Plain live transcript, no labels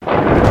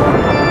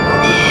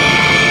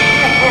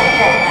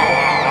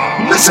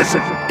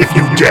Listen, if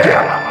you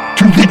dare,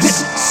 to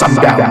this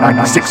Sundown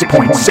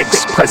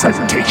 96.6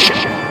 presentation.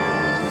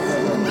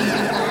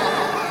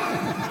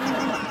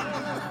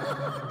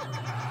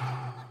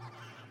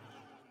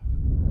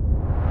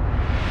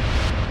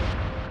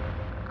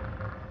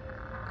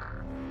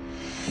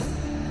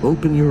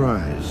 Open your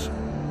eyes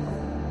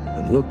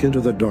and look into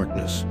the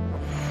darkness.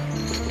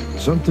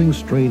 Something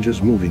strange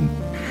is moving.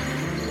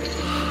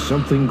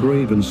 Something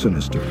grave and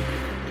sinister.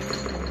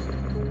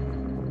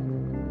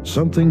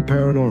 Something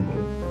paranormal.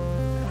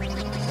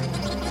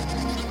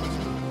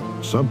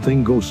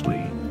 Something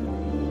ghostly.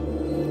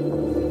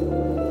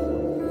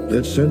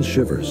 That sends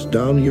shivers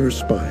down your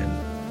spine.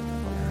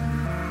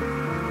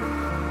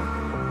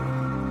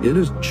 It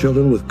is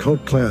Chillin' with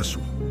Cult Class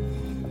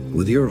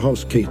with your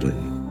host,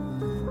 Caitlin.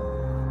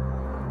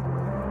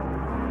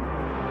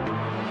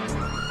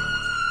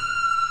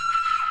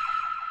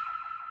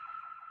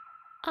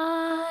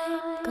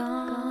 I'm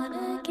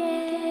gonna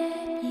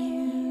get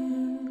you.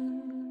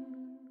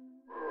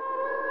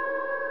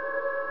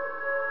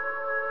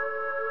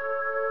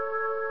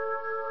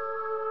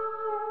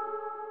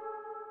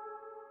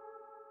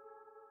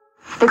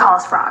 They call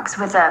us frogs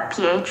with a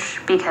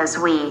PH because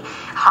we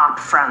hop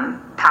from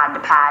pad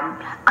to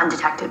pad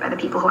undetected by the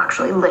people who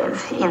actually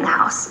live in the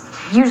house.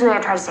 Usually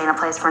I try to stay in a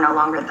place for no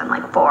longer than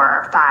like 4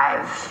 or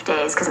 5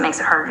 days because it makes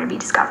it harder to be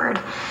discovered.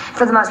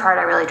 For the most part,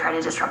 I really try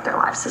to disrupt their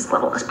lives as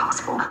little as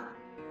possible.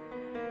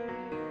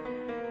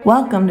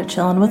 Welcome to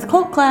Chillin' with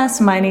Cult Class.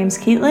 My name's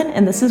Caitlin,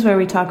 and this is where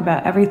we talk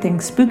about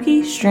everything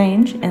spooky,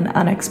 strange, and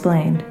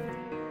unexplained.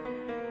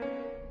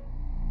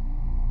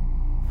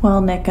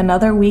 Well, Nick,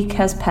 another week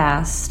has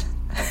passed.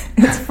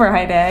 It's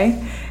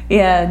Friday,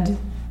 and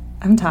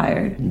I'm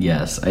tired.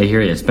 Yes, I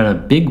hear you. It's been a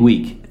big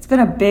week. It's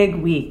been a big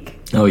week.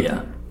 Oh,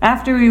 yeah.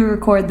 After we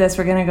record this,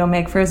 we're going to go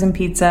make frozen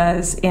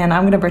pizzas, and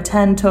I'm going to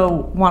pretend to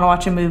want to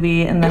watch a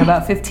movie, and then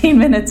about 15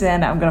 minutes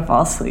in, I'm going to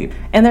fall asleep.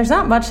 And there's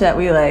not much that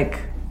we,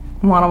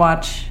 want to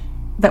watch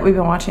that we've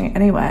been watching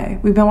anyway.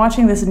 We've been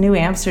watching this New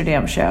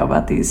Amsterdam show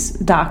about these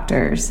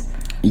doctors.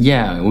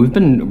 Yeah, we've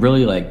been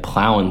really,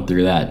 plowing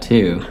through that,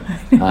 too.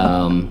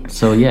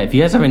 So, yeah, if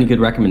you guys have any good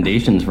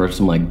recommendations for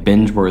some,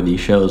 binge-worthy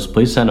shows,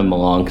 please send them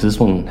along, because this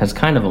one has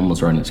kind of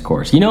almost run its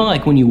course. You know,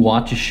 when you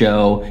watch a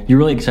show, you're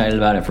really excited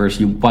about it first,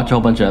 you watch a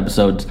whole bunch of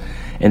episodes,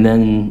 and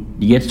then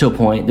you get to a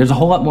point, there's a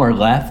whole lot more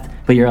left,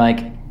 but you're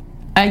like,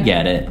 I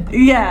get it.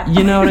 Yeah.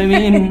 You know what I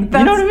mean? That's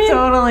you know what I mean?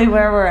 Totally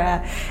where we're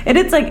at. And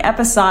it's,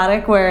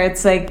 episodic, where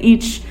it's,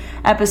 each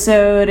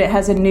episode, it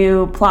has a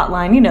new plot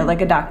line, like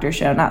a doctor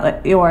show,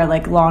 not or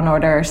Law and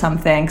Order or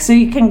something. So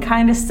you can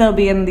kind of still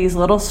be in these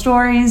little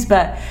stories,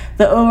 but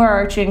the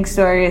overarching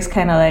story is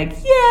kind of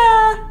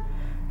yeah,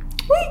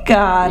 we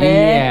got it.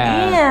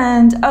 Yeah.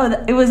 And,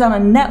 it was on a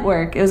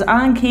network. It was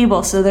on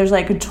cable, so there's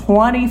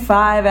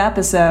 25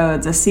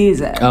 episodes a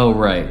season. Oh,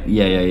 right.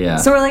 Yeah.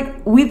 So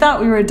we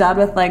thought we were done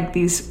with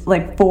these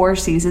 4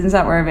 seasons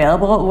that were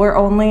available. We're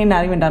only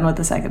not even done with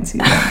the second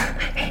season.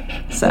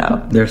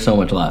 So there's so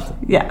much left.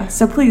 Yeah,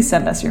 so please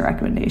send us your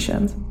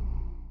recommendations.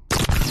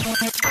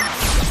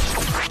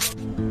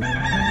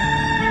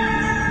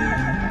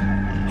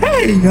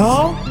 Hey,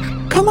 y'all!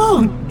 Come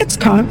on, it's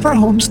time for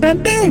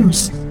Homestead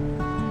News!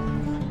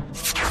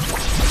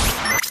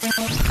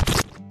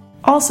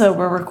 Also,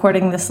 we're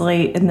recording this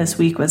late, and this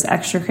week was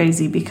extra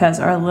crazy because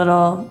our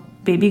little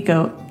baby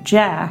goat,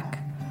 Jack,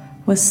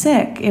 was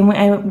sick.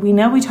 And we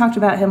know we talked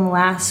about him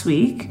last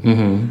week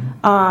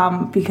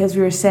because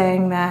we were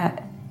saying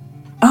that,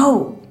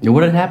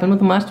 what had happened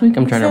with him last week?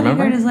 I'm trying to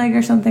remember. He hurt his leg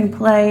or something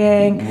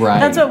playing. Right.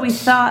 That's what we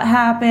thought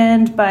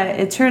happened, but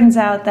it turns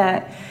out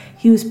that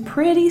he was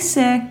pretty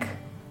sick.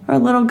 Our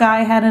little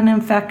guy had an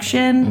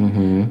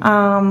infection,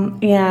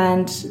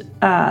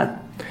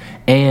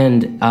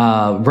 And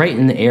right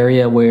in the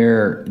area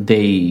where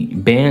they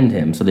banned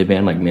him, so they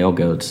banned male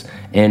goats,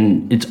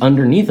 and it's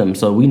underneath him,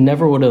 so we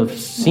never would have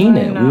seen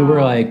it. We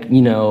were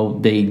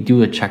they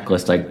do a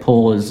checklist,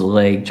 pull his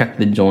leg, check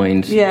the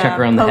joints, check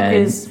around the head,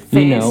 his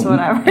face,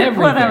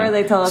 whatever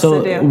they tell us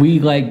to do. So we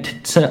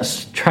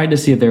tried to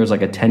see if there was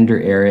a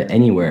tender area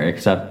anywhere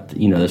except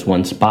this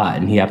one spot,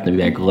 and he happened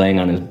to be laying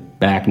on his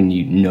back, and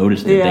you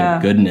noticed it. Yeah.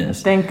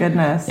 Thank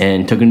goodness.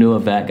 And took him to a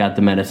vet, got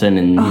the medicine,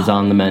 and he's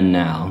on the mend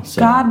now.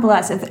 So. God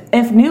bless.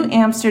 If New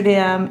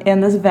Amsterdam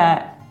and this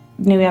vet,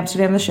 New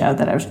Amsterdam, the show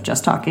that I was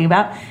just talking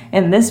about,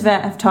 and this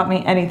vet have taught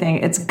me anything,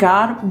 it's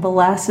God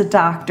bless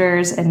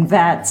doctors and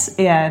vets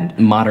and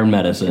modern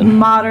medicine.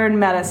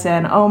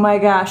 Oh my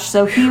gosh.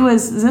 So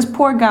this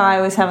poor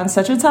guy was having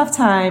such a tough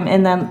time,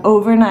 and then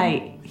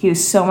overnight he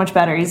was so much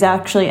better. He's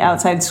actually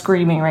outside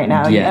screaming right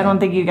now. Yeah. I don't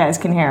think you guys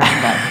can hear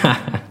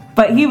him,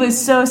 but he was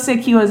so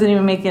sick he wasn't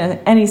even making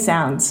any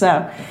sound.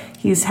 So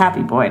he's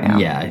happy boy now.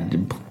 Yeah,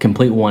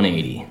 complete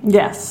 180.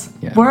 Yes.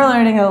 Yeah. We're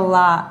learning a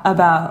lot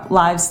about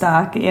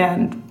livestock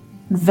and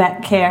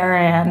vet care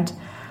and,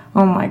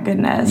 oh my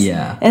goodness.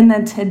 Yeah. And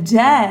then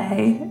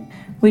today,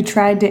 we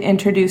tried to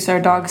introduce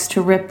our dogs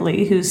to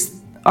Ripley, who's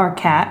our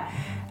cat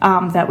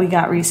that we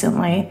got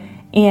recently.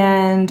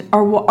 And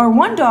our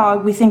one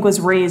dog, we think,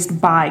 was raised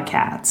by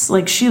cats.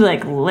 Like, she,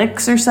 like,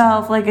 licks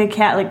herself like a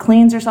cat, like,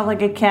 cleans herself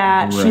like a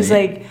cat. Right. She's,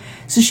 like...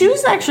 So she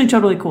was actually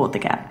totally cool with the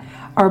cat.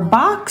 Our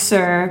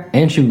boxer...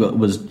 And she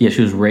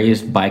was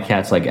raised by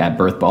cats, like, at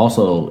birth, but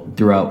also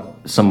throughout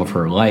some of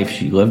her life,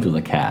 she lived with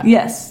a cat.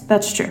 Yes,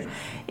 that's true.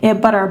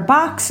 But our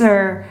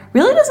boxer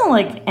really doesn't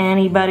like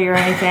anybody or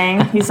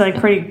anything. He's like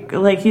pretty,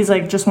 like he's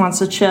like just wants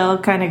to chill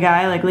kind of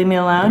guy, like leave me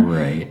alone.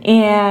 Right.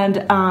 And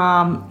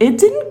it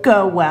didn't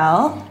go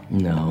well.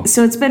 No.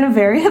 So it's been a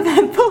very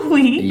eventful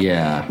week.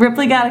 Yeah.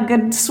 Ripley got a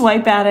good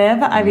swipe at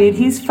him. I mean,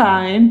 he's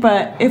fine,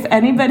 but if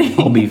anybody...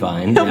 He'll be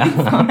fine. He'll be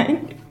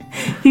fine.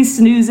 He's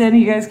snoozing.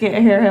 You guys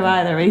can't hear him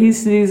either, but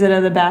he's snoozing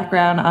in the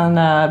background on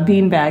a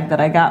beanbag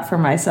that I got for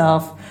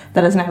myself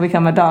that has now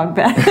become a dog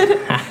bed.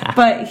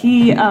 But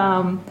he's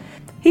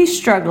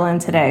struggling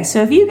today.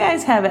 So if you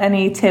guys have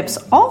any tips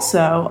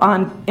also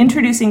on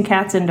introducing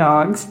cats and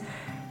dogs,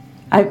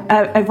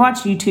 I've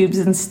watched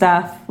YouTubes and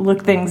stuff,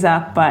 look things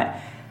up, but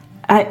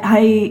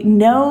I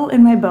know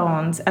in my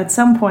bones at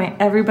some point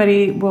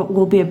everybody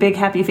will be a big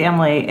happy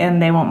family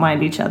and they won't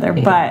mind each other.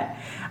 But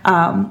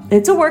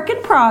it's a work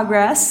in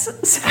progress.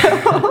 So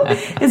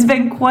it's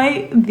been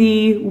quite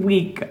the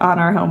week on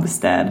our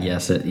homestead.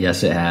 Yes,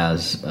 it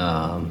has.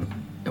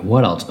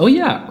 What else? Oh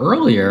yeah,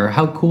 earlier,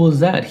 how cool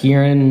is that?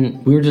 We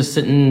were just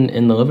sitting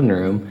in the living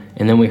room,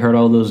 and then we heard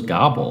all those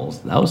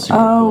gobbles. That was super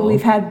cool.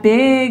 We've had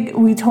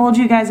we told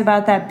you guys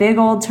about that big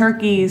old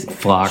turkeys.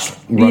 Flock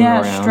running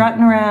around.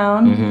 Strutting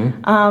around.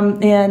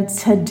 Mm-hmm. And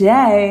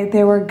today,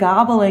 they were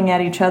gobbling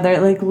at each other.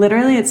 Like,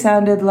 literally, it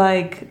sounded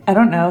like, I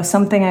don't know,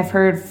 something I've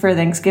heard for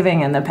Thanksgiving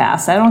in the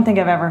past. I don't think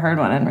I've ever heard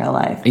one in real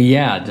life.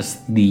 Yeah,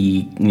 just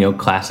the,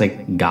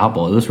 classic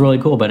gobble. It was really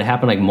cool, but it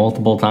happened, like,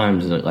 multiple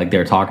times. Like, they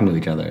were talking to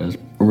each other. It was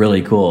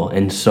really cool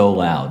and so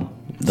loud.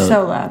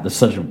 So loud.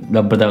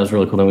 But that was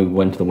really cool. Then we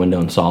went to the window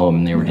and saw them,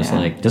 and they were just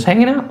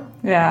hanging out.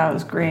 Yeah, it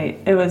was great.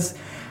 It was,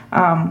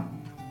 it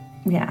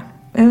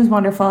was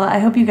wonderful. I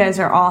hope you guys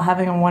are all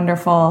having a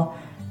wonderful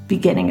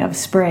beginning of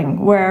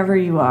spring, wherever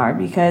you are,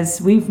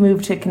 because we've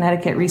moved to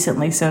Connecticut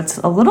recently, so it's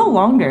a little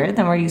longer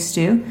than we're used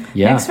to.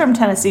 Yeah. Nick's from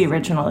Tennessee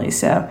originally,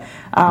 so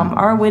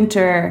our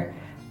winter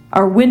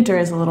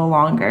is a little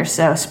longer,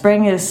 so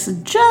spring is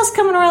just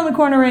coming around the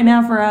corner right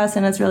now for us,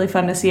 and it's really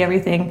fun to see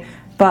everything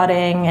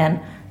budding and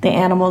the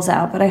animals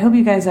out. But I hope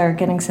you guys are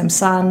getting some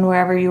sun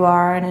wherever you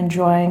are and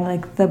enjoying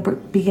like the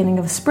beginning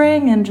of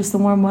spring and just the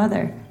warm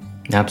weather.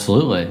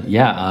 Absolutely,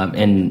 yeah.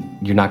 And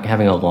you're not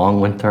having a long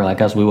winter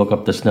like us. We woke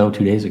up to snow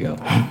 2 days ago.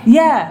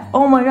 Yeah.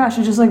 Oh my gosh,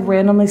 it just like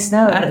randomly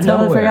snowed. I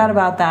totally forgot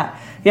about that.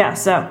 Yeah.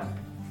 So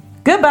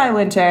goodbye,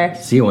 winter.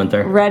 See you,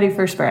 winter. Ready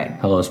for spring.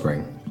 Hello,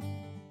 spring.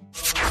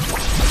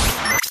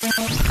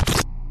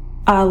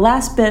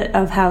 Last bit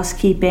of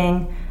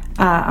housekeeping.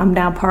 I'm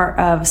now part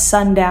of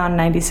Sundown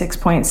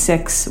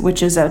 96.6,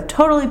 which is a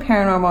totally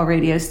paranormal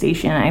radio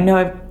station. I know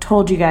I've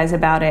told you guys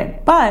about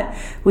it, but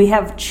we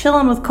have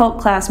Chillin' with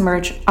Cult Class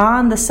merch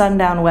on the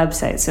Sundown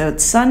website. So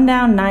it's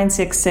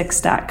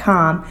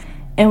sundown966.com.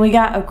 And we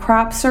got a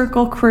Crop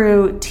Circle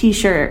Crew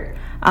t-shirt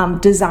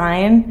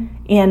design,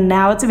 and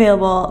now it's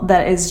available.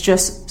 That is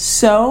just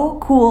so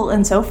cool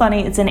and so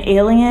funny. It's an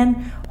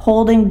alien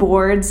holding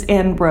boards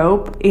and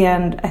rope,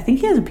 and I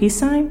think he has a peace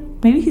sign.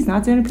 Maybe he's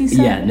not doing a peace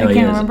sign. Yeah, no, I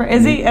can't remember.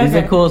 Is he? Okay. He's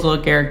the coolest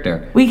little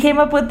character. We came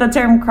up with the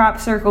term Crop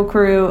Circle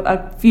Crew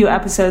a few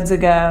episodes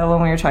ago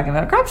when we were talking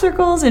about crop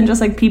circles and just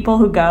like people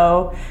who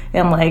go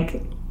and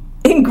like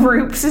in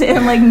groups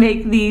and like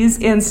make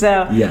these. And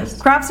so yes.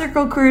 Crop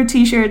Circle Crew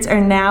t-shirts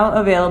are now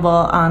available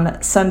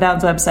on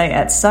Sundown's website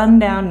at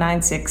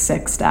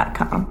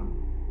sundown966.com.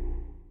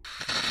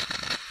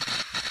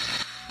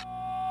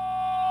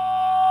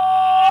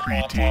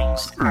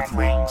 Greetings,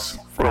 Earthlings,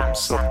 from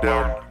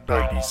Sundown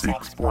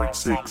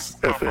 96.6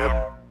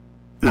 FM.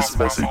 This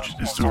message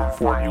is to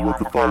inform you of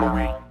the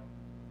following.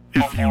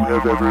 If you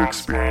have ever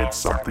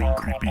experienced something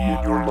creepy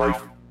in your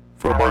life,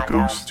 from a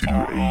ghost to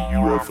a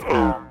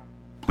UFO,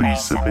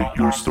 please submit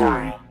your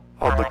story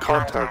on the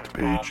contact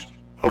page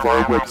of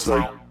our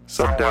website,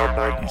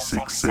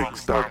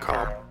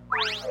 sundown966.com.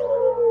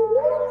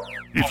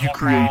 If you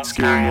create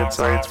scary and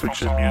science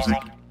fiction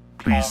music,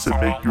 please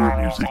submit your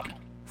music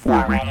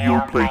for radio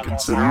play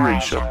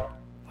consideration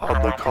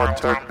on the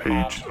contact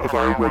page of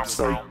our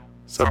website,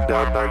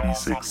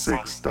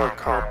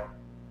 sundown966.com.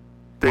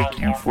 Thank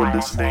you for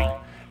listening,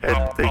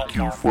 and thank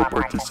you for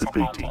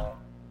participating.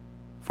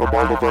 From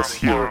all of us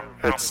here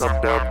at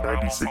Sundown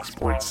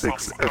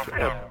 96.6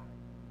 FM,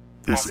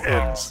 this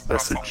ends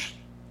message.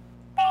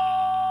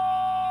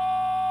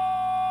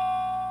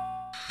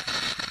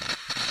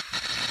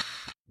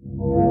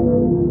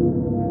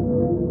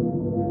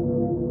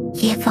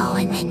 You fall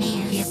in the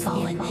news. You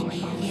fall in the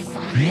news. You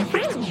fall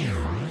in the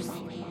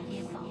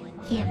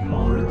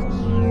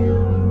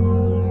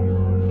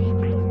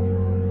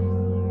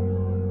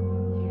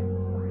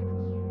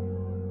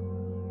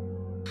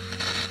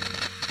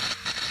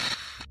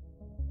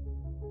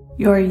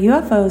Your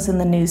UFOs in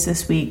the news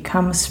this week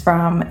comes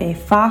from a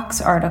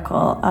Fox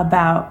article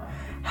about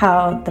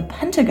how the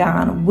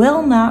Pentagon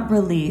will not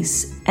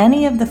release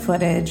any of the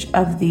footage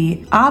of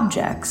the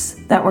objects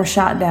that were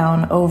shot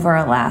down over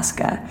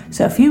Alaska.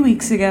 So a few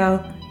weeks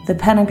ago, the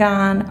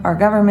Pentagon, our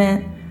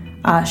government,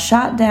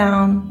 shot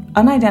down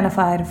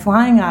unidentified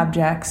flying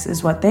objects,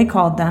 is what they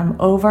called them,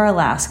 over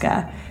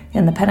Alaska.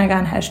 And the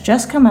Pentagon has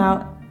just come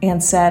out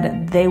and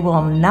said they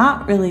will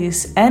not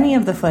release any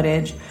of the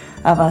footage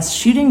of us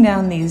shooting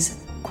down these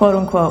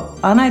quote-unquote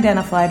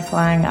unidentified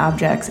flying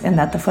objects, and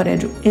that the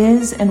footage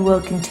is and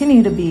will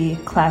continue to be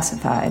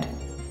classified.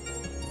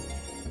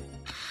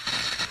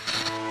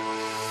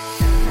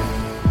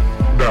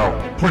 Now,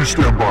 please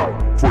stand by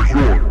for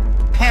your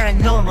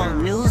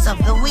Paranormal news of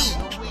the week.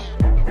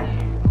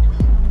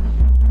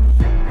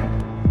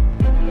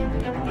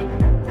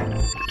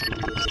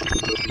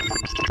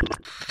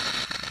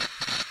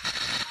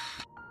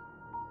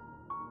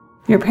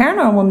 Your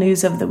paranormal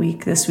news of the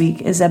week this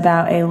week is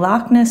about a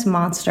Loch Ness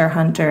monster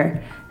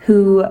hunter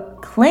who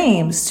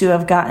claims to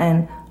have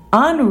gotten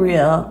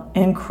unreal,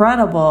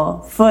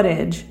 incredible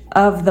footage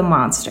of the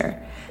monster.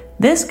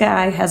 This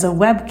guy has a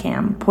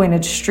webcam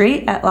pointed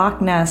straight at Loch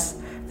Ness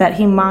that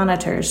he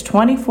monitors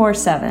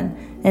 24/7,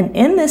 and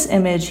in this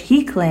image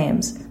he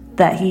claims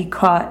that he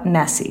caught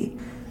Nessie.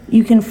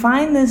 You can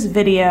find this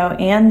video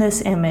and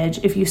this image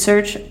if you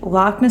search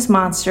Loch Ness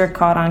Monster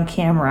Caught on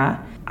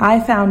Camera. I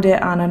found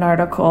it on an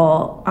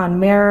article on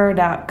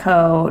mirror.co.uk.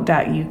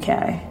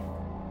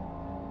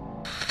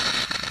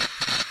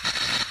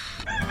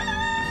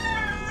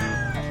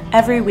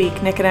 Every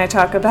week, Nick and I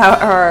talk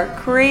about our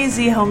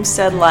crazy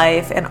homestead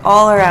life and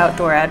all our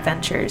outdoor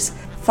adventures.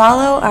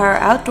 Follow our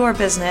outdoor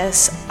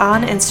business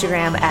on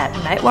Instagram at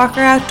Nightwalker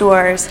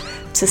Outdoors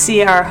to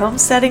see our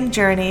homesteading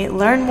journey,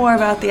 learn more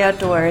about the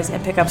outdoors,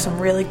 and pick up some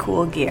really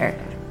cool gear.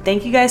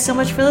 Thank you guys so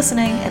much for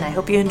listening, and I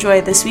hope you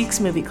enjoyed this week's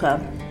Movie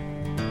Club.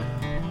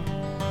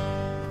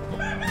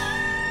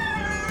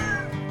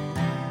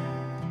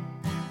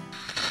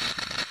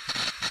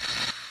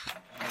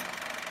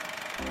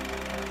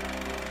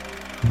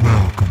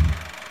 welcome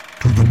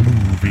to the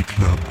Movie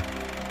Club.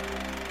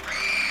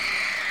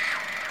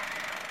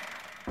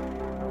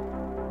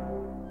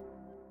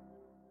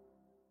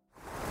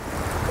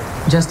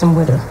 Justin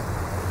Witter,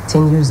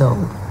 10 years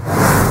old.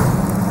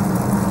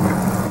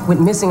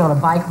 Went missing on a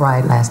bike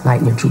ride last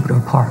night near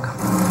Troubadour Park.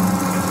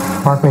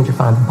 Park ranger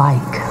found the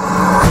bike.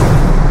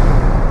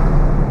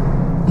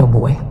 No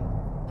boy.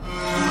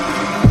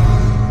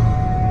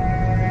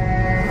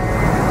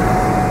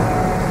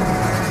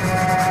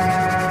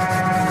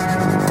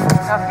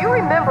 Now, if you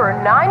remember,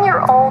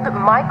 9-year-old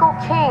Michael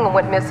King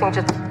went missing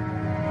just...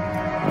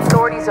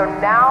 Authorities are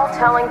now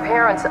telling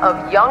parents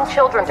of young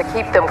children to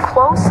keep them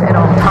close at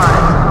all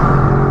times.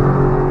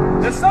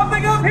 There's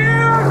something up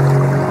here!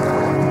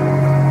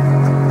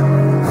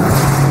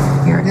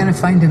 You're gonna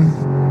find him.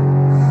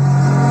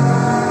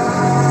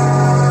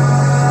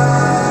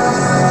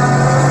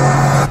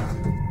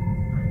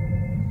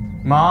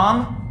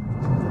 Mom?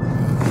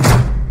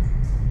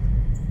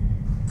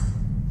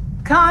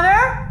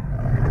 Connor?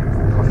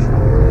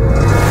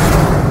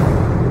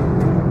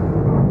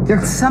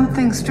 There's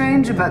something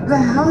strange about the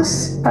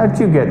house. How'd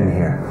you get in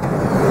here?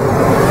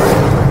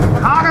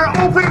 Connor,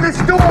 open this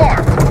door!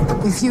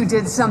 If you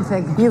did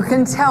something, you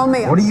can tell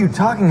me. What are you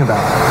talking about?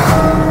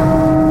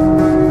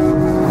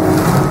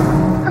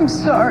 I'm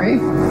sorry.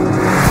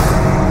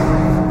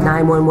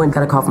 911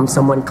 got a call from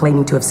someone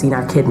claiming to have seen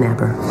our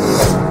kidnapper.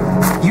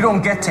 You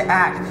don't get to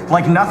act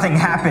like nothing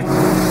happened.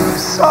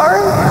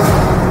 Sorry?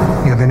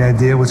 You have any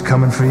idea what's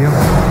coming for you?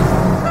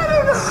 I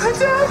don't know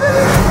what's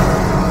happening.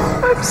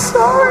 I'm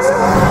sorry.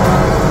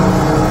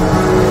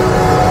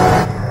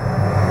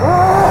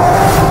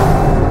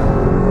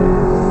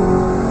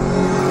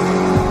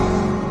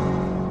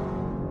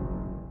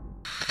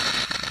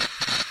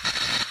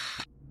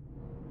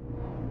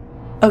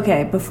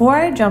 Okay, before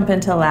I jump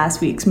into last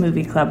week's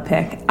movie club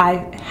pick,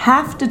 I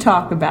have to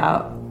talk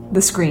about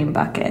the Scream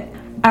bucket.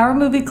 Our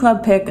movie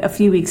club pick a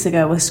few weeks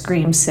ago was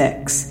Scream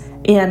 6,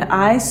 and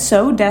I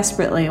so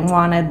desperately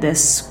wanted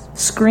this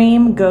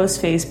Scream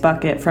Ghostface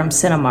bucket from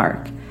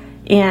Cinemark,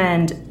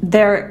 and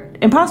they're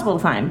impossible to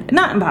find.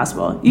 Not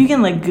impossible. You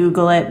can like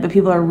Google it, but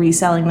people are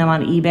reselling them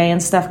on eBay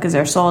and stuff because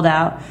they're sold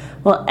out.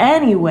 Well,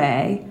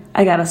 anyway,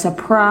 I got a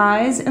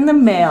surprise in the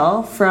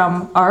mail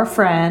from our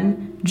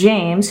friend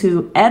James,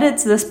 who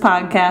edits this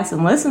podcast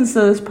and listens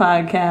to this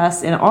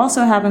podcast and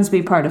also happens to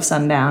be part of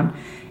Sundown.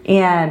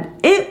 And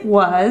it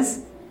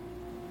was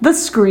the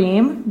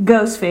Scream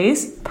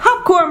Ghostface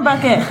popcorn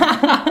bucket.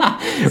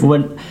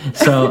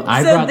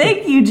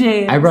 Thank you,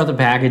 James. I brought the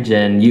package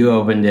in, you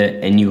opened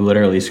it, and you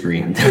literally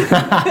screamed.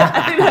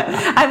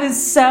 I was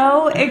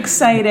so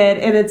excited,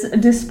 and it's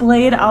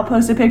displayed. I'll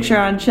post a picture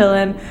on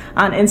Chillin'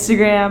 on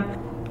Instagram.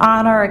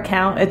 On our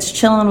account, it's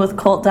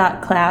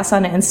chillinwithcolt.class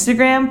on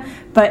Instagram,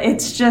 but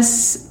it's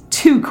just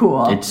too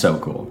cool. It's so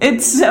cool.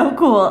 It's so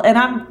cool, and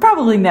I'm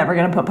probably never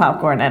going to put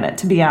popcorn in it,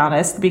 to be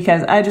honest,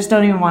 because I just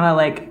don't even want to,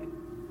 like,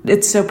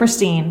 It's so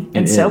pristine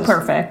and so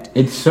perfect.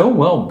 It's so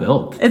well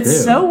built.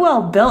 It's so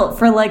well built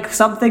for like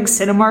something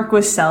Cinemark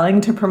was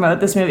selling to promote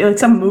this movie, like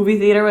some movie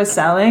theater was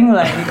selling.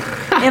 Like,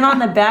 and on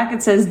the back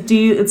it says,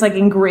 it's like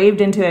engraved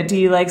into it, do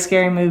you like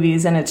scary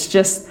movies? And it's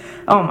just,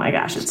 oh my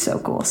gosh, it's so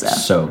cool.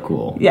 So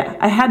cool. Yeah,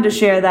 I had to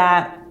share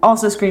that.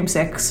 Also, Scream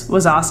 6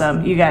 was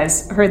awesome. You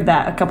guys heard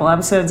that a couple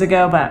episodes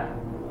ago, but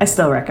I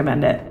still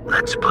recommend it.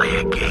 Let's play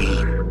a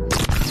game.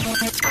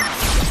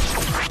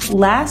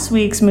 Last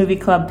week's movie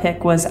club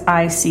pick was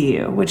I See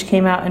You, which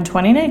came out in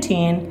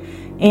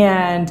 2019,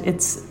 and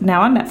it's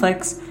now on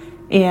Netflix,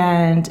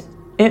 and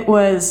it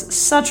was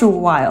such a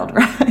wild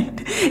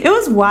ride. It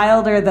was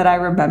wilder than I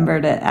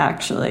remembered it,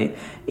 actually.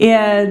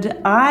 And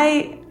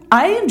I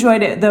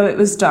enjoyed it, though it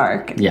was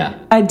dark. Yeah.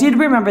 I did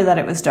remember that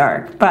it was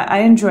dark, but I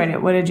enjoyed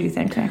it. What did you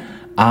think, Nick?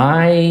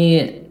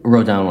 I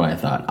wrote down what I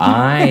thought.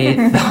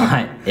 I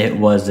thought it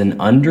was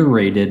an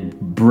underrated,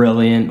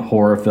 brilliant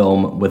horror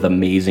film with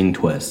amazing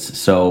twists.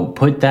 So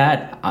put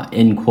that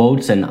in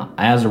quotes and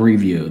as a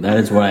review. That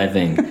is what I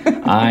think.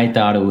 I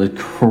thought it was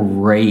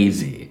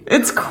crazy.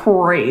 It's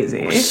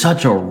crazy.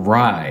 Such a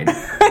ride.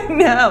 I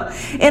know.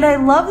 And I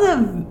love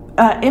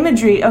the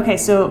imagery. Okay,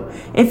 so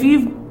if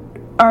you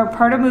are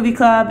part of Movie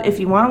Club, if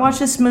you want to watch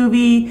this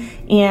movie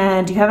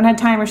and you haven't had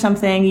time or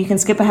something, you can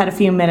skip ahead a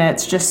few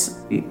minutes. Just,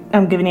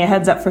 I'm giving you a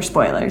heads up for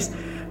spoilers.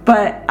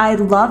 But I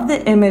love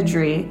the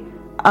imagery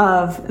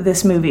of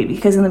this movie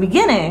because in the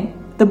beginning,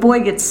 the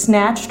boy gets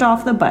snatched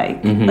off the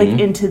bike, like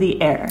into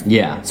the air.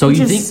 Yeah. So which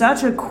you is think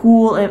such a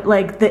cool,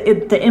 like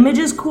the image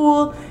is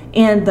cool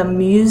and the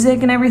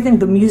music and everything.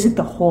 The music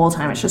the whole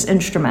time, it's just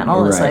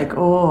instrumental. It's Right. like,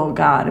 oh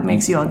God, it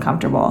makes you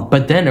uncomfortable.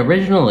 But then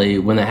originally,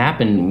 when it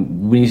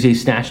happened, when you say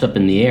snatched up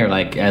in the air,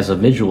 like as a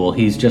visual,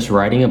 he's just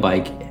riding a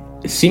bike,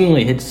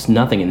 seemingly hits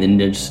nothing, and then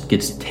just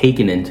gets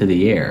taken into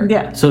the air.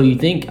 Yeah. So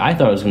I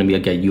thought it was going to be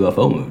like a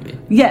UFO movie.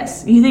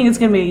 Yes, you think it's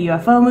going to be a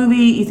UFO movie.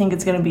 You think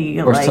it's going to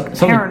be like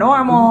something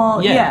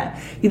paranormal. Yeah.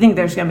 You think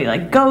there's going to be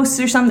like ghosts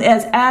or something.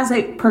 As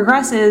it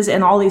progresses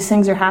and all these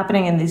things are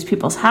happening in these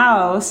people's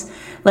house,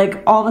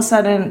 like all of a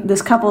sudden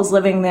this couple's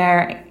living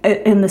there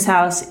in this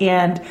house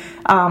and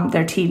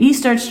their TV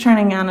starts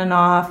turning on and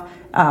off.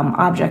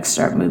 Objects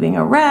start moving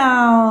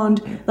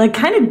around, like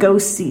kind of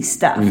ghosty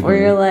stuff where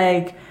you're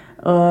like,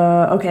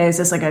 okay, is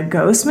this like a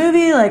ghost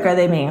movie? Like, are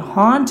they being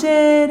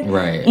haunted?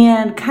 Right.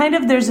 And kind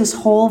of there's this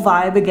whole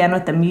vibe again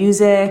with the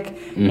music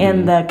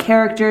and the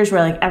characters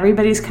where like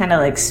everybody's kind of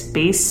like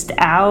spaced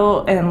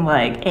out and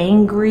like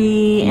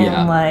angry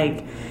and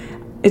like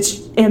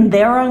and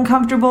they're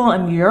uncomfortable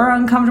and you're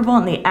uncomfortable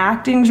and the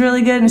acting's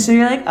really good. And so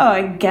you're like, oh,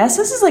 I guess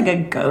this is like a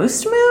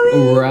ghost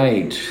movie?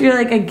 Right. You're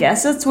like, I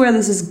guess that's where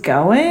this is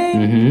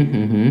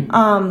going.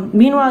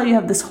 Meanwhile, you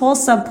have this whole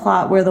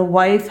subplot where the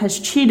wife has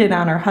cheated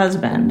on her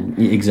husband.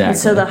 Exactly. And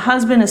so the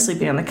husband is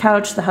sleeping on the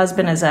couch. The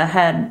husband is a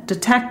head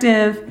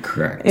detective.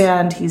 Correct.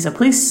 And he's a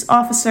police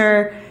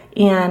officer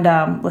and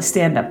a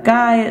stand-up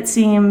guy, it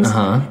seems.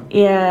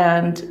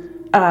 And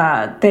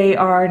they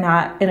are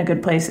not in a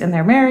good place in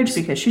their marriage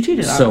because she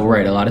cheated on him. So,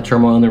 right, a lot of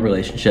turmoil in their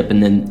relationship.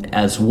 And then,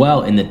 as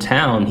well, in the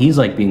town, he's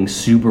like being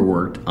super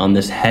worked on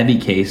this heavy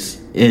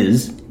case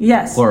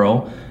yes,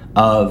 plural,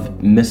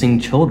 of missing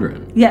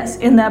children. Yes,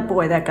 in that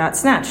boy that got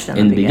snatched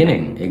in the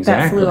beginning.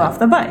 Exactly. That flew off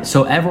the bike.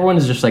 So, everyone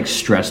is just like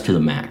stressed to the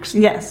max.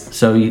 Yes.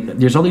 So,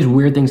 there's all these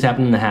weird things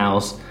happening in the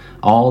house.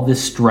 All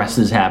this stress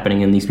is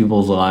happening in these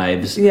people's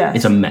lives. Yes.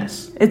 It's a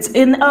mess.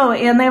 And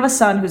they have a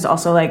son who's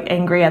also like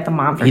angry at the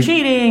mom for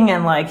cheating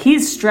and like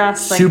he's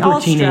stressed. Like, super all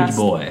teenage stressed.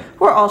 boy.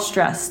 We're all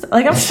stressed.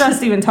 Like I'm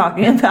stressed even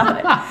talking about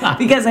it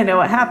because I know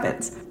what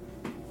happens.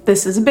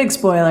 This is a big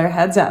spoiler,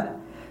 heads up.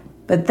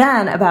 But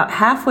then about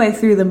halfway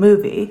through the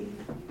movie,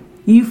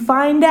 you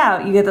find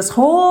out, you get this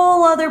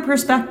whole other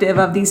perspective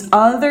of these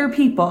other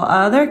people,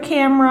 other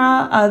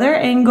camera, other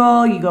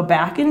angle. You go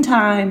back in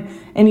time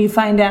and you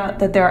find out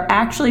that there are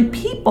actually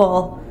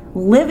people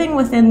living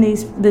within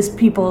this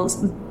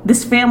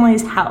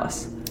family's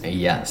house.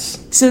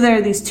 Yes. So there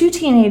are these two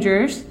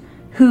teenagers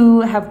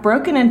who have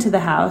broken into the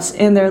house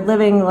and they're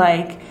living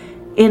like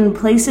in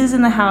places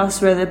in the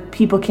house where the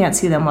people can't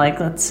see them. Like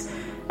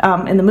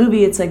in the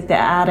movie, it's like the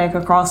attic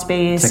or crawl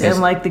space and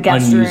like the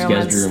guest room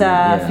and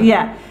stuff.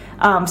 Yeah.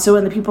 So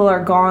when the people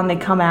are gone, they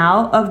come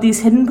out of these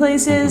hidden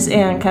places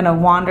and kind of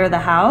wander the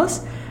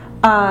house.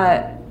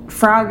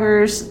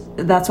 Froggers,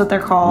 that's what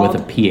they're called.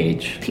 With a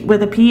PH.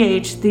 With a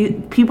PH. The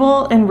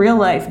people in real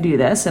life do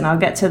this, and I'll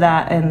get to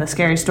that in the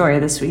scary story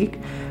this week.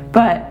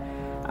 But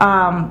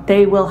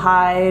they will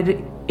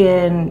hide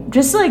in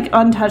just like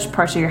untouched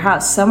parts of your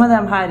house. Some of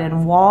them hide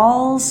in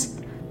walls.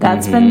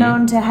 That's been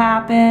known to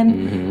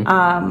happen.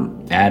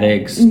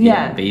 Attics,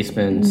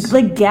 basements.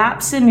 Like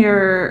gaps in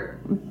your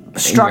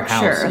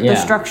structure, the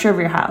structure of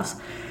your house.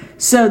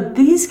 So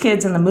these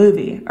kids in the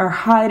movie are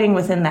hiding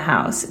within the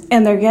house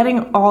and they're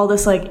getting all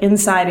this like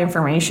inside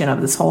information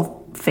of this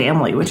whole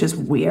family, which is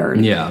weird.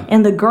 Yeah.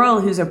 And the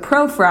girl who's a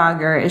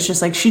pro-Frogger is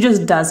just like, she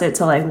just does it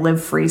to like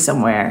live free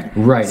somewhere.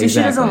 Right, so exactly. she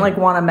doesn't like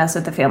want to mess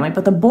with the family.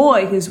 But the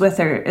boy who's with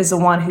her is the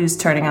one who's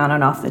turning on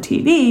and off the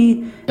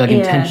TV. Like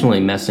intentionally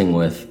messing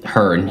with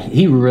her. And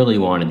he really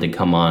wanted to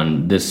come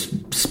on this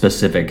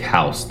specific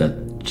house that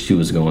she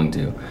was going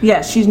to.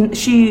 Yeah,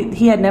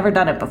 he had never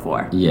done it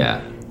before.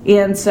 Yeah.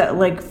 And so,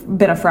 like,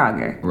 been a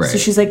Frogger. Right. So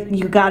she's like,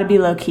 you gotta be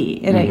low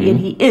key. And, and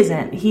he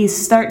isn't. He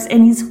starts,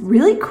 and he's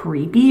really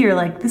creepy. You're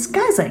like, this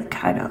guy's, like,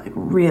 kind of, like,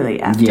 really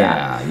effed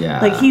up. Yeah.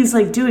 Like, he's,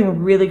 like,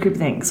 doing really creepy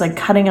things. Like,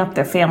 cutting up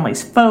their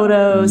family's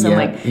photos and,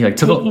 like,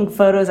 taking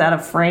photos out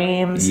of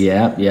frames.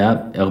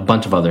 Yeah. A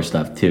bunch of other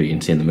stuff, too, you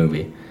can see in the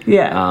movie.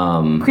 Yeah.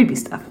 Creepy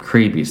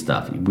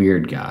stuff.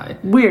 Weird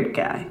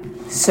guy.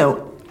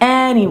 So,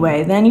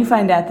 anyway, then you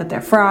find out that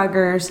they're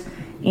Froggers.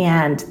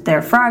 And there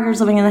are Froggers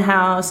living in the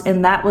house,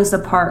 and that was the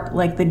part,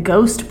 like the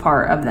ghost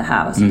part of the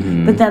house.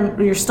 But then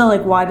you're still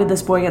like, why did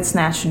this boy get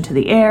snatched into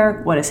the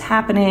air? What is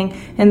happening?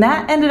 And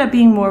that ended up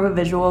being more of a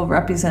visual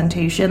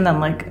representation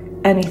than like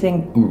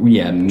anything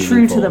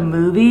true to the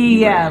movie.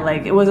 Right. Yeah,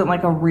 like it wasn't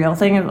like a real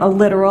thing, a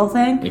literal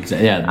thing.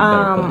 Exactly.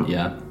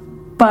 Yeah.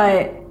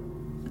 But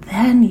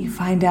then you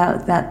find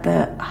out that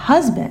the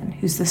husband,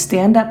 who's the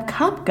stand-up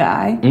cop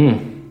guy,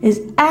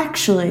 is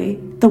actually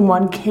the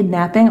one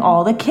kidnapping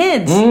all the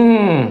kids.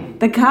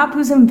 The cop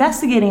who's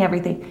investigating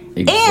everything.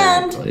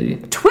 Exactly.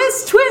 And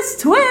twist,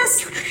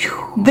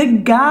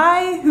 the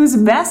guy who's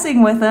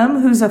messing with him,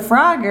 who's a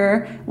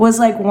Frogger, was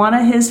like one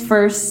of his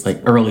first...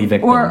 Like early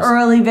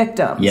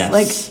victims. Yes.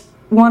 Like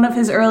one of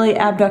his early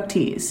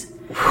abductees.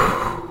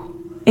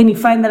 And you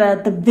find that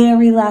at the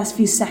very last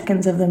few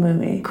seconds of the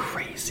movie.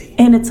 Crazy.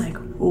 And it's like,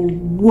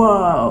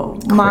 whoa.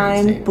 Crazy.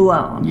 Mind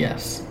blown.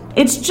 Yes.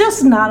 It's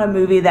just not a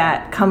movie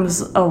that comes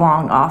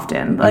along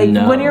often. Like,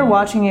 when you're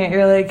watching it,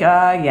 you're like,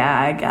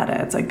 yeah, I get it.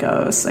 It's like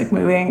ghosts, like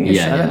moving.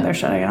 They're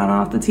shutting on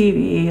off the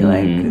TV.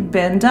 Like,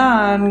 been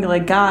done.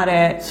 Like, got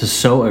it. It's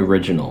so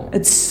original.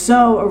 The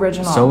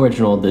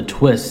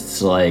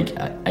twists, like,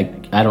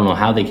 I don't know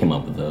how they came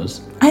up with those.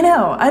 I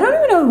know. I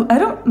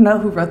don't know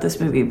who wrote this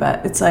movie,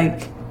 but it's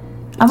like,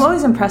 I'm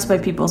always impressed by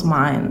people's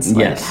minds.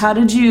 Like, how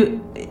did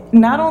you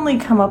not only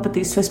come up with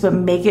these twists, but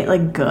make it,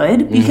 like,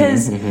 good?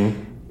 Because...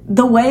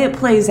 the way it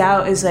plays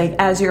out is like,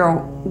 as you're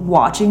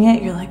watching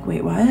it, you're like,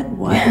 wait, what?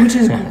 Which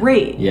is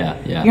great.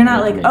 Yeah. You're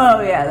not like,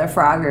 oh yeah, they're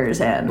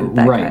Froggers and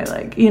that guy.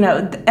 Like,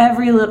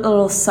 every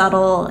little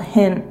subtle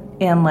hint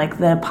and like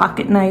the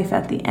pocket knife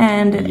at the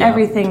end, and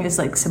everything is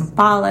like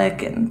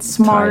symbolic and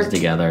smart. Ties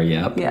together,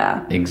 yep.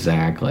 Yeah.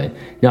 Exactly.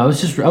 No, I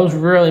was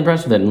really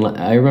impressed with it. And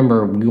I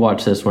remember we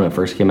watched this when it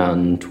first came out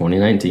in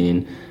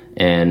 2019,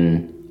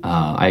 and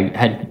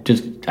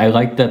I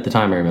liked it at the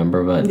time, I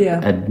remember, but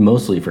had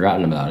mostly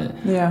forgotten about it.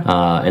 Yeah.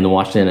 And then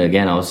watching it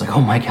again, I was like,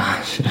 oh my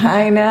gosh.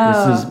 I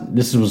know.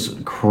 This was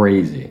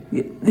crazy.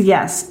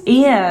 Yes.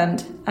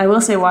 And I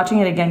will say, watching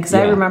it again, because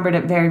I remembered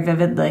it very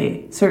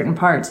vividly, certain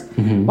parts.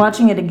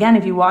 Watching it again,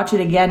 if you watch it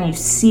again, you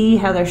see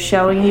how they're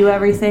showing you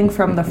everything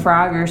from the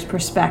Frogger's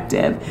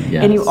perspective.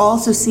 Yes. And you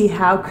also see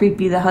how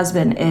creepy the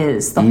husband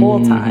is the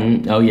whole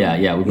time. Oh,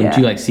 yeah. When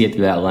you like see it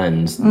through that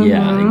lens.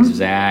 Yeah,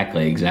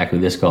 exactly.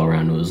 This go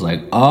around was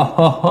like,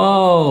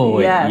 oh,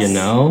 yes.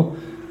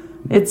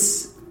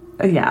 It's,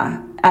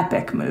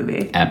 epic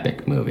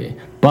movie.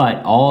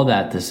 But all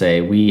that to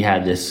say, we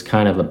had this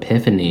kind of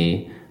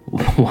epiphany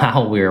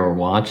while we were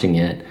watching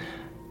it.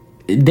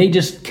 They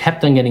just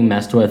kept on getting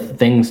messed with.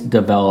 Things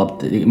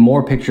developed.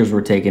 More pictures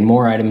were taken.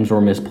 More items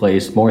were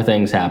misplaced. More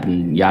things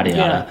happened. Yada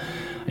yada.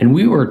 And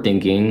we were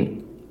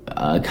thinking,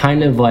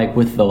 kind of like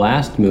with the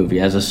last movie,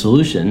 as a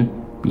solution.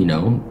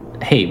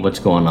 Hey, what's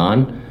going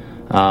on?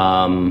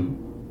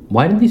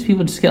 Why didn't these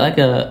people just get like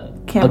a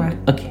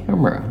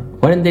camera?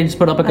 Why didn't they just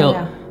put up like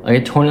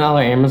a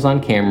 $20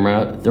 Amazon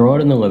camera, throw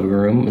it in the living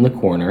room in the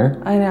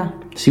corner? I know.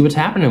 See what's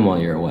happening while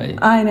you're away.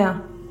 I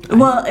know.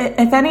 Well,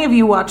 if any of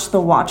you watched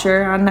The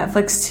Watcher on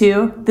Netflix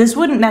too, this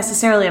wouldn't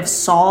necessarily have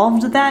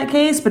solved that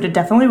case, but it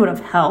definitely would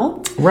have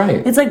helped.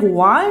 Right. It's like,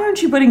 why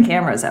aren't you putting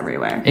cameras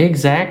everywhere?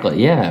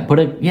 Exactly. Yeah. Put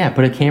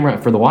a camera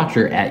for The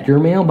Watcher at your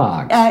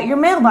mailbox. I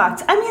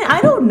mean,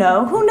 I don't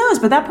know. Who knows?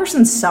 But that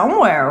person's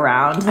somewhere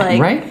around. Like,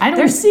 right?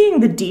 They're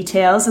seeing the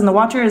details, and The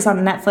Watcher is on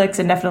Netflix,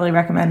 and definitely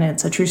recommend it.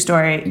 It's a true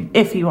story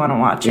if you want to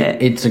watch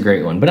it. It's a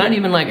great one. But not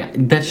even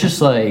like, that's just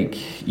like,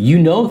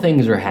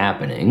 things are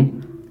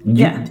happening.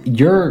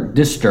 You're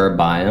disturbed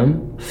by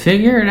them.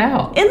 Figure it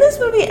out. In this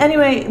movie,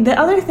 anyway, the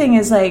other thing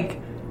is, like,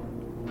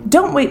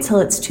 don't wait till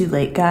it's too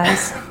late,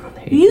 guys.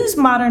 Use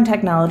modern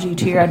technology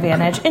to your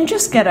advantage and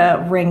just get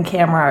a Ring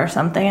camera or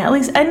something. At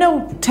least, I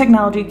know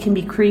technology can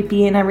be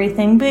creepy and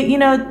everything, but,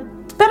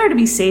 it's better to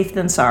be safe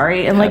than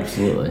sorry. And, like,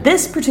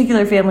 this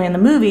particular family in the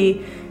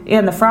movie,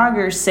 and the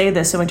Froggers say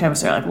this so many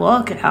times, they're like,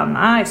 look at how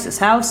nice this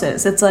house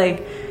is. It's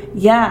like,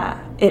 yeah,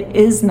 it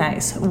is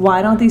nice.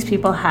 Why don't these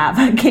people have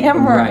a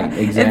camera? Right,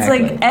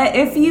 exactly. It's like,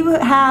 if you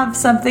have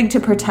something to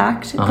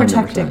protect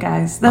it,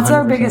 guys. That's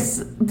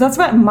 100%. That's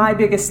my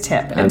biggest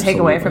tip and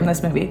takeaway from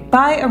this movie.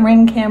 Buy a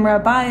Ring camera,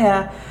 buy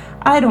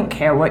I don't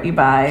care what you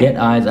buy. Get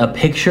eyes. A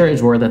picture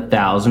is worth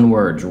 1,000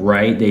 words,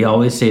 right? They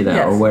always say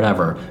that, or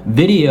whatever.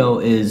 Video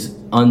is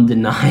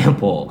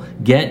undeniable.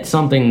 Get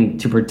something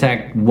to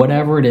protect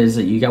whatever it is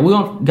that you got. We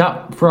all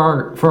got for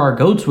our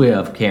goats. We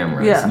have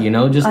cameras. Yeah. You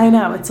know, just I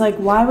know. It's like,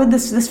 why would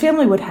this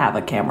family would have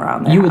a camera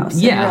on their house?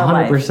 Yeah,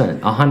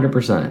 100%,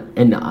 100%.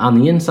 And on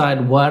the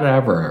inside,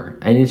 whatever.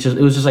 And it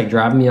was just like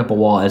driving me up a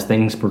wall as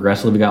things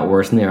progressively got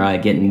worse, and they were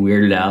getting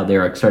weirded out. They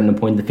were like starting to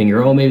point the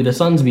finger. Oh, maybe the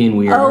son's being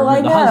weird. Oh, or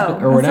I the know.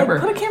 husband, or whatever.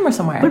 Like, put a camera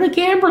somewhere. Put a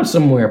camera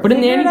somewhere. Put a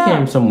nanny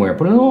cam somewhere.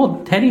 Put a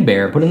little teddy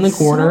bear. Put it in the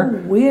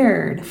corner. So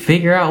weird.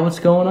 Figure out what's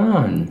going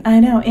on. I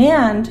know.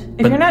 And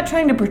if you're not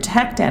trying to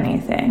protect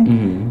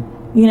anything,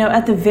 you know,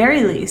 at the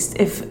very least,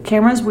 if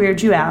cameras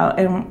weird you out,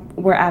 and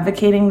we're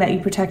advocating that you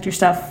protect your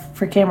stuff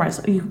for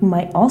cameras, you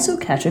might also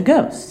catch a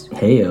ghost.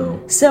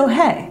 Heyo. So,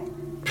 hey,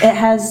 it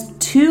has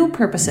two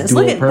purposes.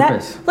 Look at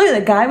that. Look at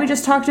the guy we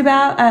just talked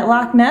about at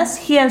Loch Ness.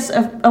 He has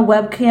a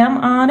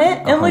webcam on it.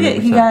 And 100%. Look at,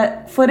 he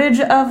got footage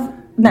of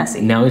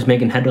Nessie. Now he's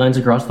making headlines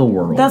across the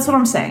world. That's what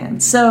I'm saying.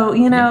 So,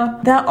 you know,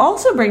 that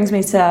also brings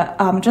me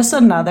to just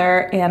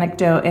another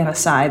anecdote and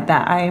aside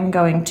that I am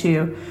going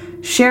to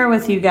share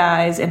with you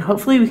guys, and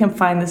hopefully we can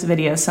find this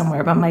video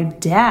somewhere. But my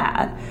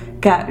dad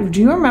do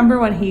you remember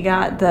when he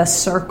got the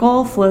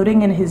circle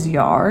floating in his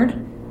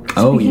yard?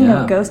 Speaking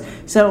of ghosts,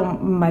 so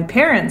my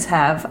parents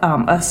have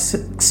a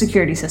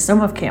security system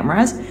of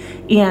cameras,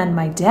 and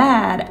my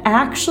dad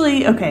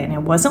actually, and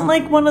it wasn't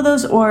like one of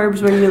those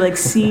orbs where you like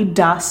see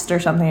dust or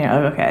something.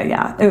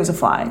 It was a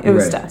fly. It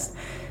was dust.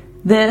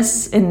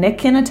 This, and Nick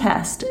can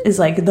attest, is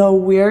like the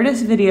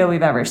weirdest video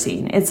we've ever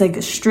seen. It's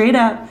like straight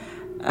up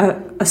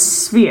a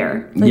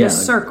sphere, like a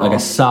circle. Like a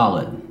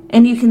solid.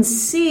 And you can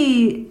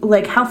see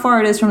like how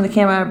far it is from the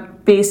camera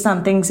based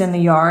on things in the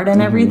yard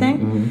and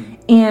everything.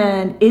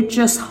 And it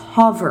just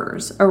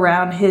hovers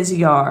around his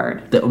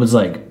yard. That was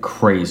like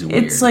crazy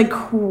weird. It's like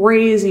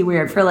crazy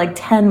weird for like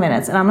 10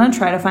 minutes. And I'm going to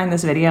try to find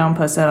this video and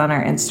post it on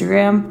our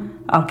Instagram.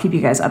 I'll keep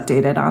you guys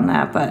updated on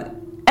that. But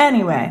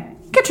anyway,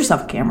 get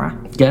yourself a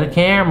camera. Get a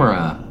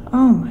camera.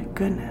 Oh my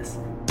goodness.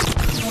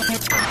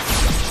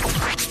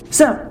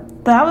 So,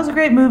 that was a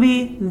great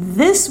movie.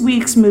 This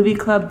week's movie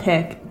club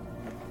pick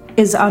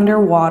is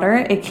Underwater.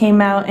 It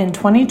came out in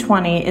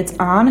 2020. It's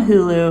on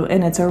Hulu,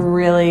 and it's a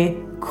really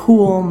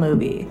cool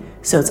movie.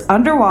 So it's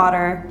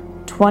Underwater.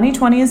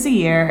 2020 is the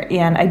year,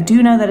 and I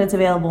do know that it's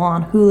available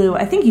on Hulu.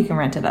 I think you can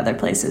rent it other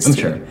places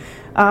too.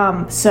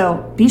 I'm sure.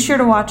 So be sure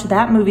to watch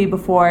that movie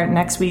before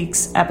next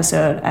week's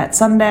episode on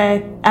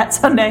Sunday at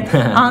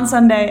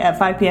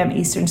 5 p.m.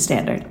 Eastern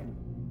Standard.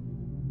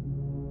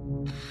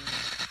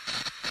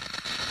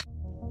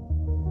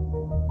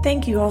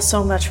 Thank you all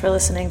so much for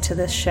listening to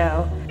this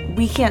show.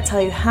 We can't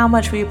tell you how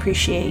much we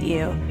appreciate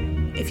you.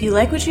 If you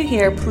like what you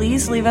hear,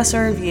 please leave us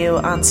a review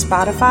on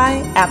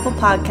Spotify, Apple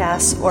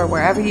Podcasts, or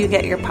wherever you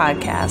get your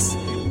podcasts.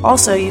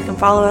 Also, you can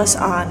follow us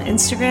on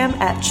Instagram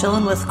at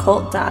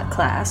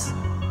chillinwithcult.class.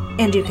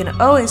 And you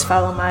can always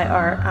follow my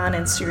art on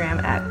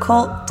Instagram at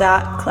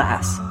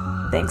cult.class.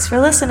 Thanks for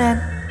listening.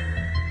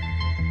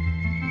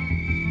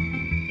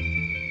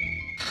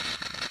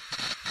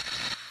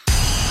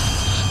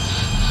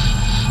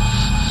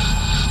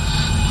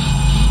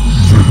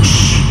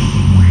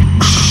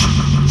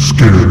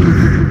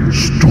 Scary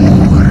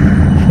story.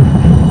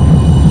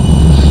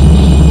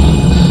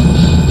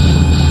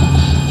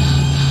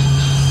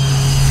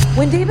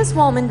 When Davis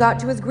Wallman got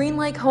to his Green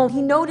Lake home,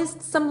 he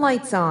noticed some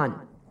lights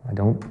on. I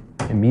don't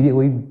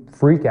immediately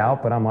freak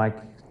out, but I'm like,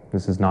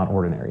 this is not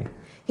ordinary.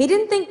 He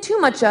didn't think too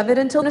much of it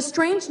until a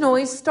strange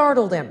noise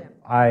startled him.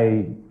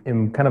 I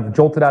am kind of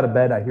jolted out of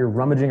bed. I hear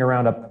rummaging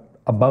around up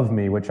above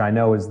me, which I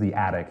know is the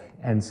attic.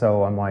 And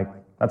so I'm like,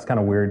 that's kind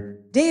of weird.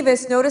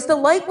 Davis noticed a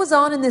light was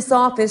on in this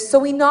office,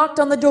 so he knocked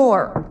on the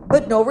door,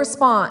 but no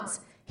response.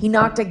 He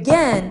knocked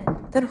again,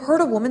 then heard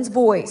a woman's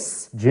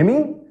voice.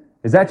 Jimmy?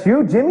 Is that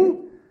you, Jimmy?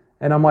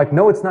 And I'm like,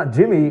 no, it's not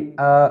Jimmy.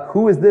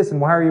 Who is this and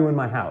why are you in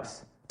my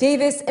house?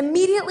 Davis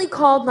immediately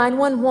called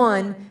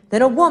 911.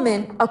 Then a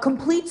woman, a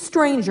complete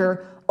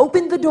stranger,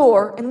 opened the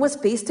door and was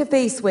face to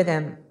face with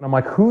him. And I'm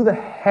like, who the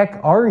heck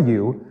are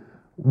you?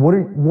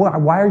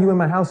 Why are you in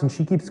my house? And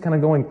she keeps kind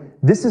of going,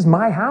 this is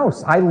my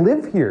house. I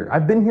live here.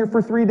 I've been here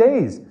for 3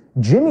 days.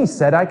 Jimmy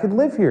said I could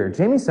live here.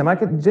 Jimmy said I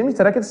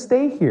could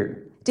stay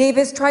here.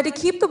 Davis tried to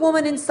keep the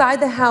woman inside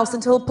the house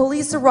until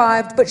police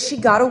arrived, but she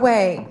got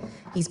away.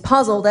 He's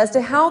puzzled as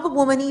to how the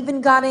woman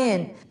even got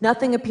in.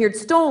 Nothing appeared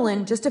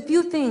stolen, just a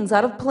few things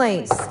out of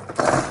place.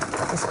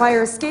 His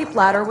fire escape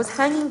ladder was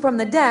hanging from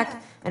the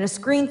deck, and a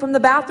screen from the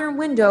bathroom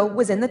window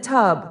was in the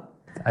tub.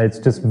 It's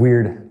just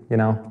weird, you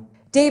know?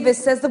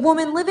 Davis says the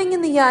woman living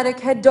in the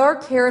attic had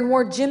dark hair and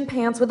wore gym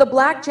pants with a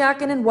black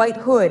jacket and white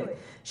hood.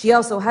 She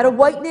also had a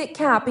white knit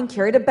cap and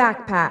carried a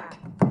backpack.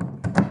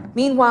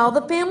 Meanwhile,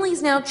 the family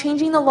is now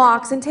changing the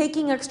locks and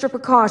taking extra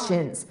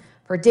precautions.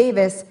 For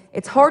Davis,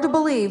 it's hard to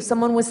believe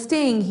someone was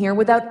staying here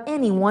without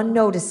anyone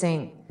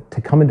noticing.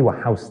 To come into a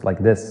house like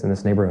this in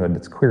this neighborhood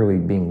that's clearly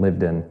being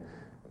lived in,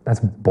 that's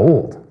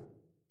bold.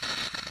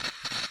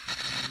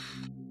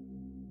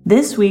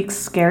 This week's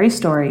scary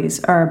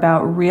stories are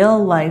about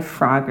real-life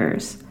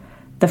Froggers.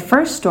 The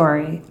first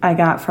story I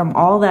got from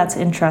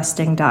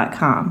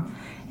allthat'sinteresting.com,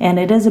 and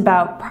it is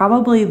about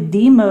probably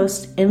the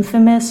most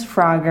infamous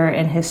Frogger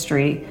in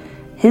history.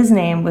 His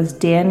name was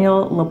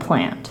Daniel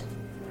LaPlante.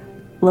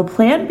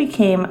 LaPlante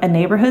became a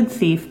neighborhood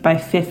thief by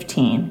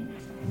 15.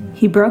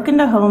 He broke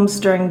into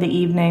homes during the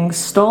evening,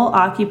 stole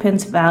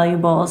occupants'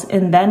 valuables,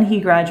 and then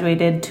he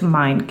graduated to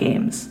mind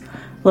games.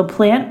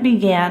 LaPlante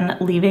began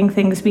leaving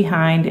things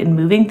behind and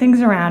moving things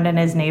around in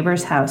his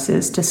neighbors'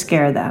 houses to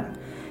scare them.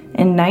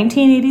 In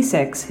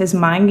 1986, his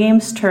mind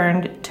games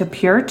turned to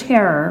pure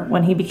terror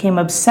when he became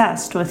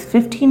obsessed with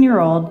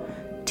 15-year-old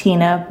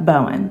Tina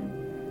Bowen.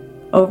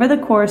 Over the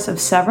course of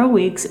several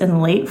weeks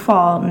in late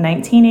fall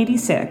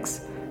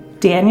 1986,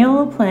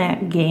 Daniel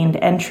LaPlante gained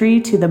entry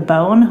to the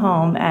Bowen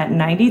home at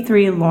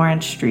 93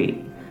 Lawrence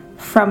Street.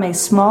 From a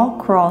small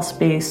crawl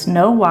space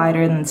no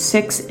wider than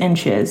 6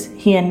 inches,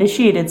 he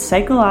initiated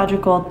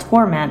psychological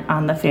torment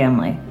on the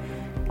family.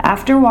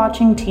 After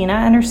watching Tina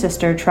and her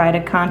sister try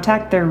to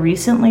contact their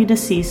recently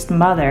deceased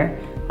mother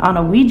on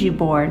a Ouija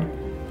board,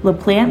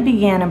 LaPlante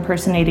began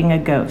impersonating a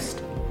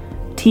ghost.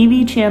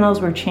 TV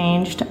channels were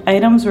changed,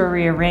 items were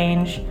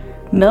rearranged,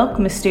 milk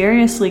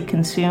mysteriously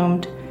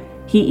consumed.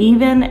 He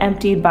even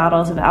emptied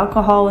bottles of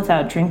alcohol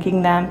without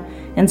drinking them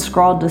and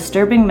scrawled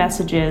disturbing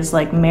messages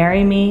like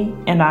 "Marry me"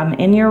 and "I'm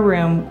in your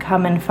room,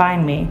 come and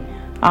find me"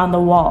 on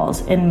the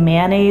walls in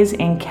mayonnaise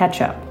and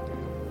ketchup.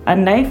 A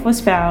knife was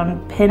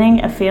found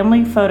pinning a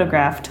family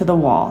photograph to the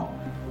wall.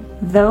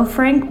 Though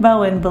Frank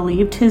Bowen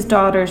believed his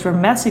daughters were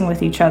messing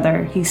with each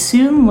other, he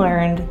soon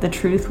learned the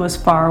truth was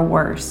far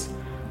worse.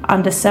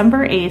 On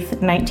December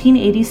 8,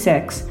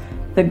 1986,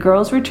 the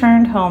girls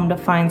returned home to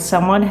find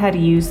someone had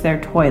used their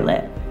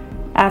toilet.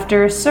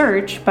 After a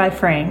search by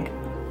Frank,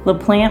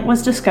 LaPlante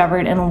was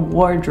discovered in a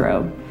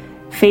wardrobe,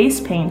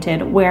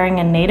 face-painted, wearing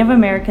a Native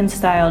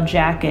American-style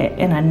jacket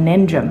and a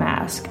ninja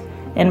mask,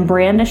 and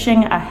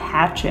brandishing a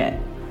hatchet.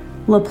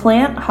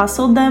 LaPlante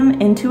hustled them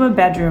into a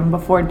bedroom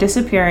before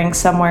disappearing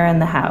somewhere in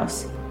the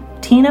house.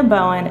 Tina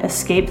Bowen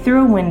escaped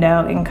through a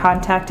window and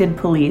contacted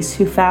police,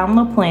 who found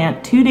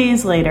LaPlante 2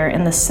 days later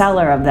in the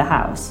cellar of the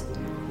house.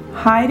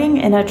 Hiding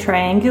in a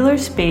triangular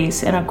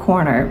space in a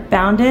corner,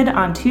 bounded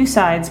on 2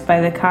 sides by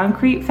the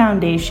concrete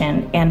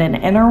foundation and an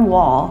inner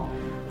wall,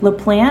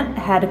 LaPlante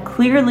had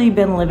clearly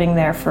been living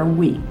there for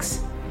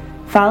weeks.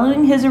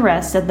 Following his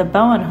arrest at the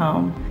Bowen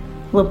home,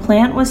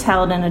 LaPlante was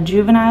held in a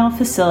juvenile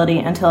facility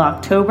until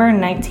October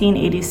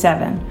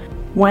 1987,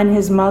 when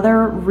his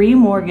mother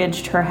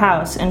remortgaged her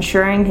house,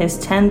 ensuring his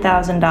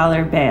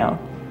 $10,000 bail.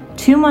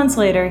 2 months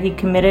later, he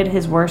committed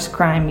his worst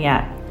crime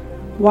yet.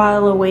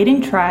 While awaiting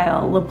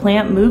trial,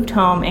 LaPlante moved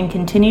home and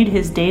continued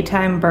his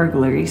daytime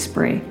burglary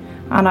spree.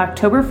 On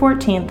October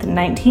 14,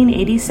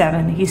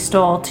 1987, he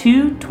stole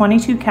 2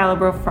 .22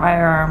 caliber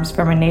firearms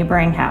from a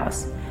neighboring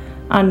house.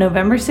 On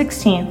November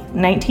 16,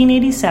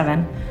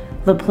 1987,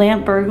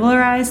 LaPlante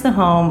burglarized the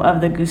home of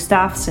the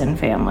Gustafson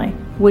family,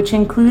 which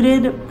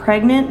included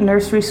pregnant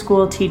nursery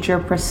school teacher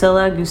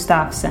Priscilla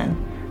Gustafson,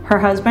 her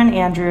husband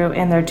Andrew,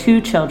 and their 2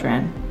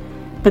 children.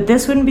 But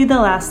this wouldn't be the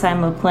last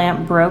time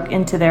LaPlante broke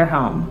into their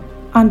home.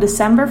 On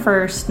December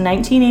 1st,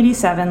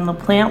 1987,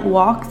 LaPlante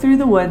walked through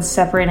the woods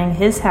separating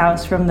his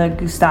house from the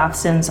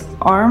Gustafsons,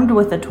 armed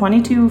with a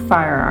 .22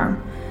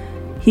 firearm.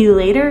 He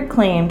later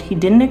claimed he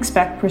didn't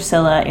expect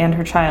Priscilla and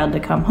her child to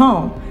come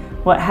home.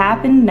 What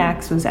happened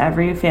next was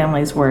every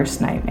family's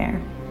worst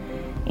nightmare.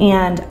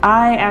 And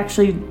I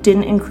actually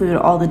didn't include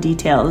all the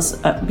details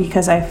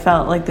because I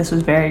felt like this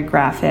was very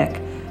graphic.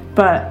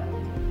 But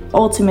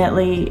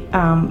ultimately,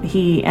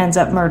 he ends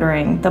up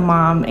murdering the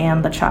mom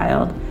and the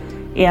child.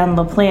 And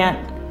LaPlante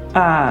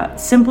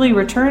simply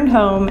returned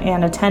home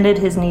and attended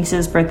his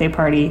niece's birthday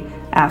party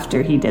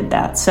after he did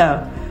that.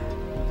 So,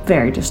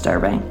 very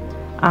disturbing.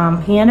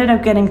 He ended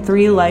up getting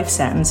 3 life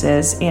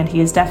sentences, and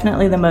he is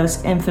definitely the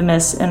most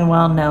infamous and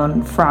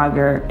well-known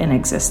Frogger in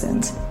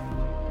existence.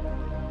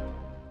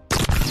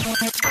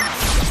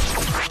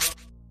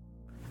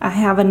 I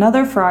have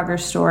another Frogger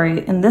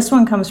story, and this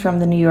one comes from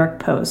the New York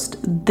Post.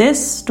 This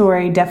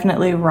story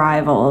definitely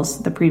rivals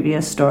the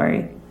previous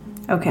story.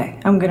 Okay,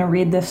 I'm going to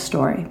read this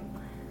story.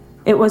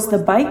 It was the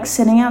bike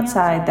sitting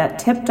outside that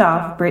tipped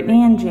off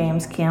Brittany and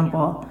James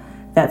Campbell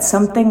that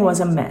something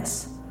was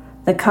amiss.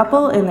 The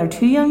couple and their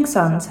 2 young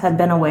sons had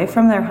been away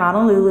from their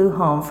Honolulu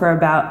home for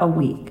about a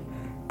week.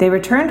 They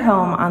returned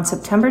home on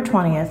September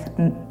 20th,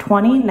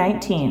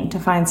 2019 to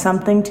find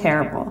something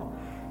terrible.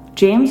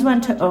 James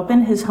went to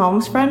open his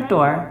home's front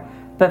door,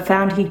 but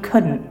found he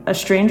couldn't. A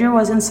stranger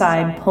was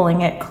inside,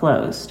 pulling it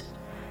closed.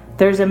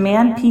 There's a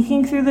man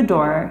peeking through the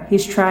door.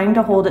 He's trying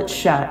to hold it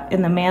shut,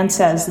 and the man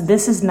says,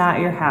 "This is not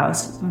your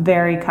house,"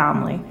 very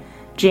calmly.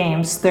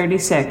 James,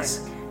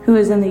 36, who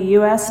is in the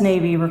U.S.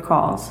 Navy,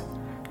 recalls.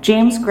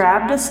 James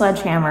grabbed a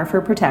sledgehammer for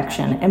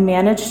protection and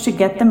managed to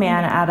get the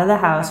man out of the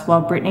house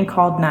while Brittany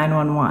called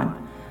 911.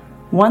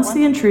 Once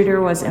the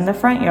intruder was in the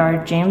front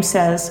yard, James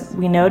says,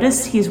 "We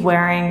noticed he's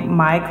wearing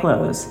my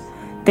clothes.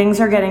 Things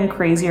are getting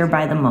crazier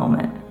by the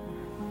moment."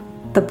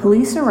 The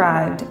police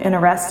arrived and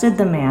arrested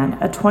the man,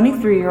 a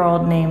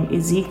 23-year-old named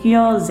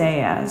Ezekiel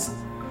Zayas.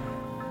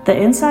 The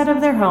inside of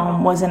their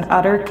home was in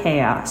utter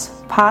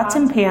chaos. Pots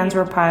and pans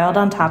were piled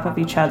on top of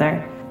each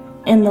other.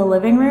 In the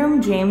living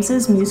room,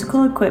 James's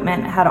musical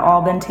equipment had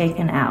all been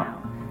taken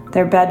out.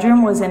 Their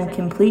bedroom was in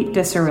complete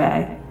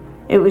disarray.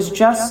 It was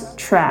just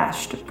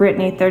trashed,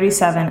 Brittany,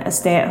 37, a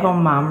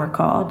stay-at-home mom,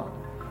 recalled.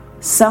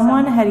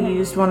 Someone had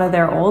used one of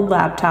their old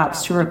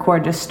laptops to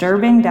record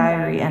disturbing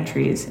diary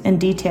entries and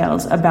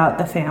details about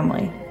the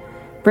family.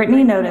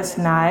 Brittany noticed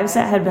knives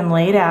that had been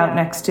laid out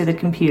next to the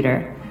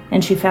computer,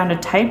 and she found a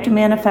typed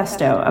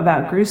manifesto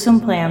about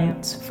gruesome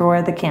plans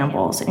for the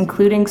Campbells,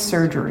 including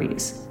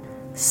surgeries.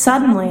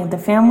 Suddenly, the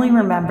family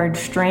remembered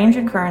strange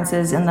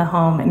occurrences in the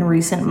home in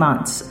recent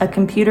months, a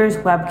computer's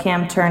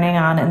webcam turning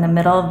on in the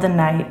middle of the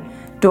night,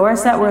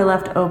 doors that were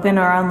left open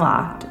or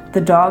unlocked,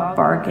 the dog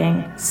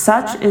barking.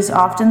 Such is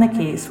often the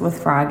case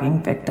with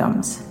frogging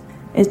victims.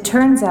 It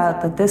turns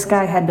out that this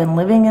guy had been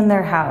living in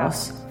their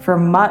house for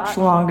much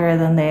longer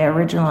than they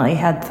originally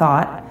had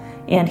thought,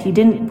 and he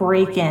didn't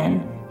break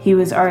in. He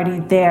was already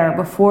there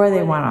before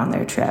they went on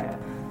their trip.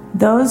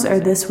 Those are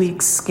this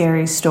week's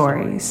scary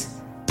stories.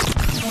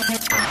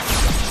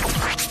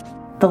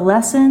 The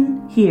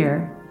lesson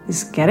here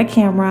is get a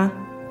camera,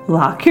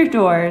 lock your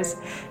doors,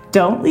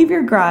 don't leave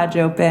your garage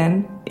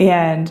open,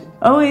 and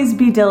always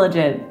be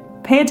diligent.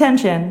 Pay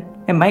attention.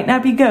 It might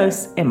not be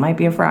ghosts, it might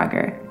be a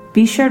frogger.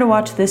 Be sure to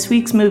watch this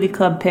week's movie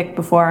club pick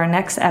before our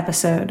next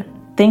episode.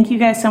 Thank you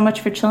guys so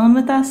much for chilling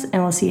with us,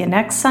 and we'll see you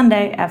next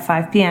Sunday at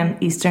 5 p.m.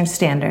 Eastern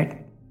Standard.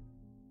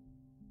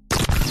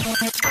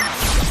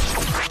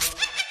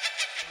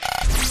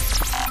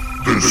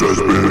 This has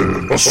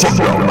been a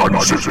Sundown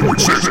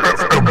 96.6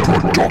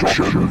 FM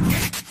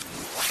production.